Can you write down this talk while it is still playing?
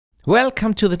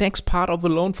Welcome to the next part of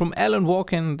Alone from Alan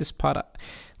Walker. In this part,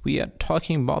 we are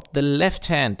talking about the left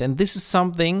hand, and this is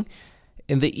something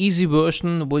in the easy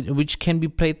version which can be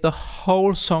played the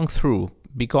whole song through,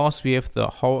 because we have the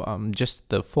whole just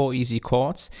the 4 easy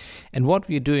chords, and what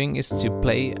we're doing is to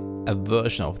play a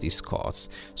version of these chords.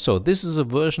 So this is a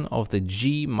version of the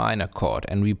G minor chord,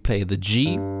 and we play the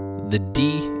G, the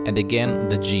D, and again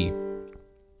the G,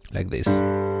 like this.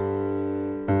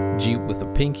 G with the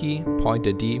pinky,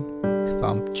 pointer D,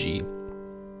 thumb G.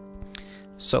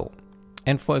 So,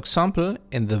 and for example,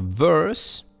 in the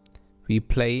verse, we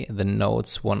play the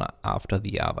notes one after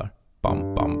the other.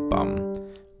 Bum, bum, bum,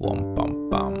 wom, bum,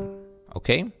 bum.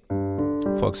 Okay?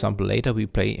 For example, later we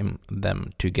play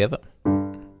them together.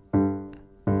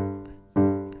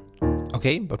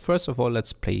 Okay, but first of all,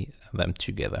 let's play them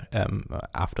together,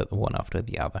 after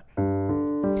the other.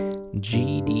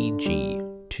 G, D, G,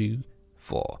 2,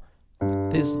 4.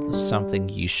 This is something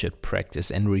you should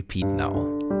practice and repeat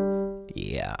now.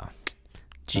 Yeah.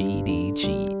 G, D,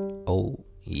 G. Oh,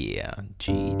 yeah.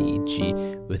 G, D, G.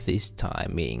 With this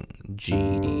timing. G,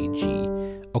 D, G.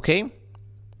 Okay.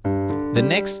 The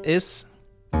next is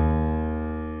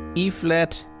E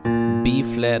flat, B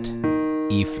flat,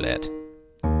 E flat.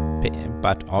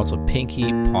 But also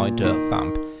pinky, pointer,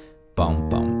 thumb. Bum,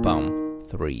 bum, bum.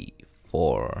 3,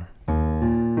 4.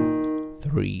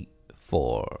 3,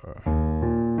 4,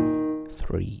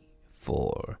 3,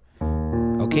 4.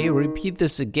 Okay, repeat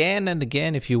this again and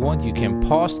again. If you want, you can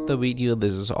pause the video.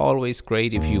 This is always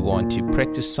great if you want to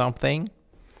practice something.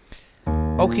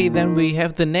 Okay, then we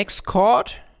have the next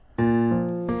chord.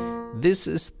 This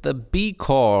is the B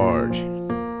chord.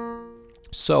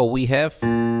 So we have,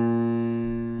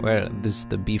 well, this is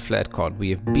the B flat chord. We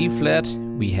have B flat,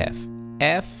 we have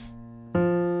F,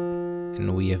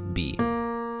 and we have B.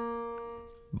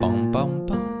 Bum, bum,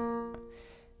 bum,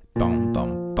 bum,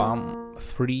 bum, bum,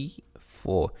 3,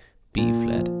 4, B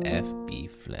flat, F, B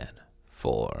flat,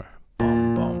 4,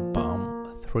 bum, bum,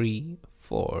 bum, 3,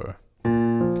 4.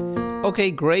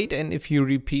 Okay, great, and if you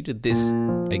repeated this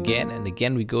again and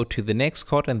again, we go to the next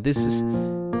chord, and this is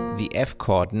the F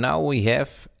chord. Now we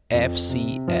have F,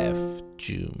 C, F,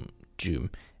 Jum,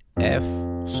 Jum, F,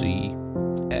 C,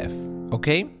 F,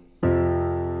 okay?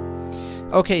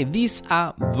 Okay, these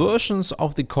are versions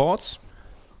of the chords.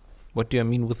 What do I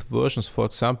mean with versions? For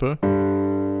example,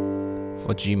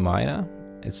 for G minor,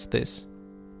 it's this.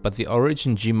 But the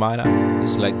origin G minor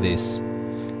is like this.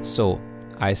 So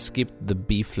I skipped the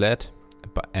B flat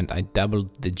and I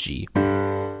doubled the G.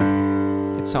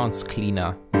 It sounds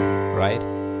cleaner, right?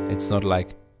 It's not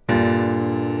like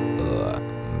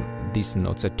these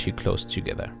notes are too close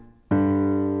together.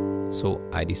 So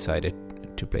I decided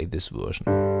to play this version.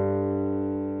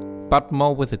 But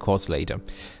more with the chords later.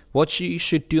 What you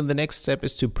should do in the next step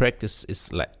is to practice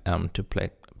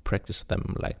practice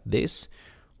them like this.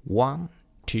 1,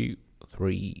 2,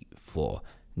 3, 4.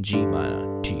 G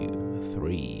minor, 2,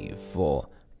 3, 4.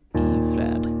 E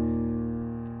flat,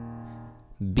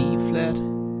 B flat,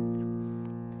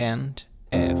 and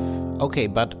F. Okay,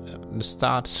 but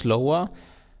start slower.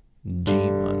 G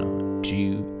minor,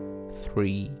 2,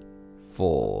 3,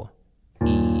 4.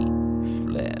 E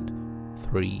flat,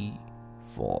 3,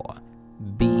 4,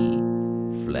 B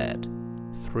flat,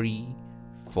 3,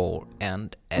 4,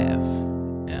 and F,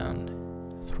 and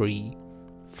 3,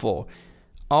 4.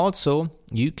 Also,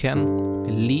 you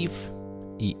can leave,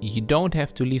 you don't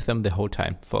have to leave them the whole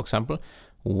time. For example,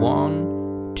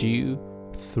 1, 2,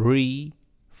 3,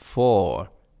 4.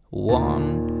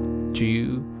 1,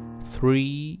 2,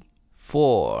 3,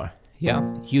 4.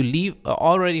 Yeah, you leave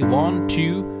already 1,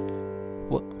 2.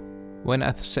 When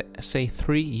I say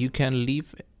 3, you can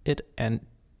leave it and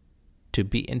to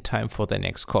be in time for the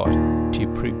next chord, to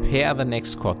prepare the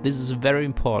next chord. This is very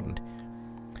important.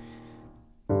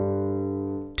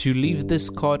 To leave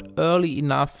this chord early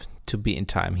enough to be in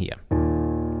time here.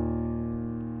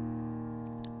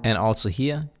 And also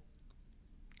here,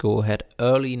 go ahead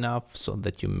early enough so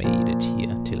that you made it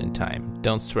here till in time.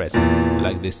 Don't stress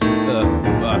like this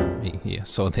here,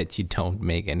 so that you don't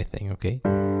make anything, okay?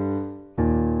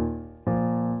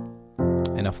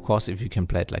 And of course, if you can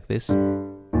play it like this,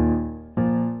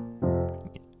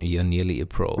 you're nearly a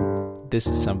pro. This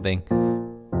is something,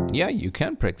 yeah, you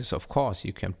can practice, of course.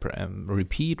 You can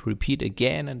repeat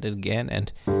again and again,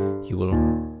 and you will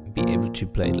be able to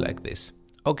play it like this.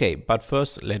 Okay, but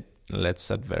first, let's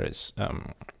start very,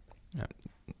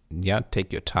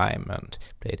 take your time and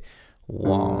play it.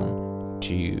 1,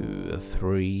 2,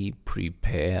 3,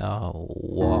 prepare.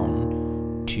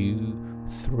 1, 2,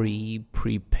 3,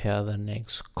 prepare the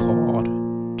next chord.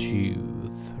 2,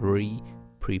 3,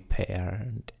 prepare,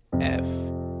 and F,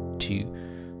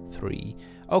 2, 3.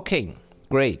 Okay,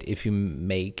 great. If you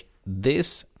make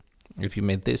this,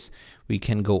 we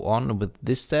can go on with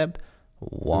this step.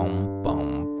 1,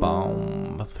 bum,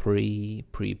 bum, 3,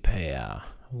 prepare.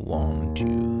 1,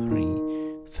 2,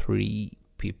 3, 3,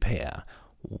 prepare.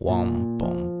 1,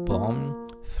 bum, bum,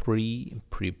 3,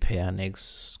 prepare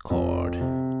next chord.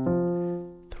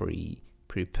 3,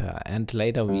 prepare. And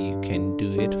later we can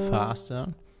do it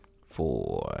faster.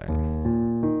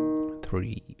 4,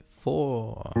 3,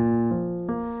 4.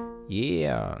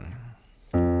 Yeah.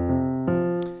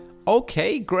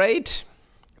 Okay, great.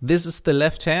 This is the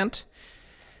left hand.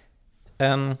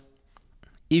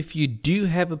 If you do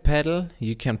have a pedal,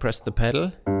 you can press the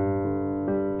pedal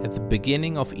at the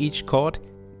beginning of each chord.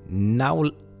 Now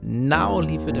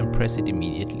leave it and press it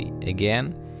immediately.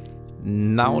 Again,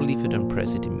 now leave it and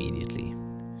press it immediately.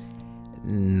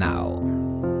 Now.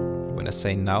 When I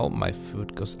say now, my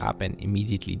foot goes up and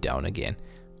immediately down again.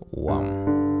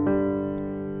 1.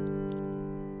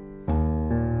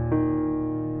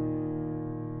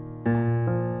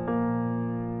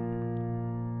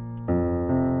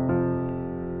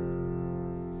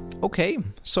 Okay,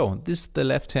 so this is the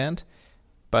left hand,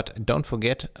 but don't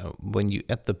forget, when you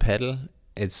add the pedal,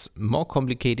 it's more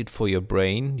complicated for your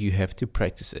brain. You have to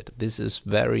practice it. This is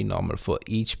very normal for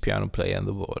each piano player in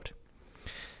the world.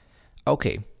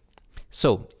 Okay,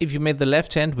 so if you made the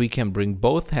left hand, we can bring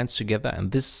both hands together,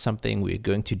 and this is something we're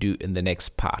going to do in the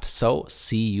next part. So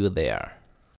see you there.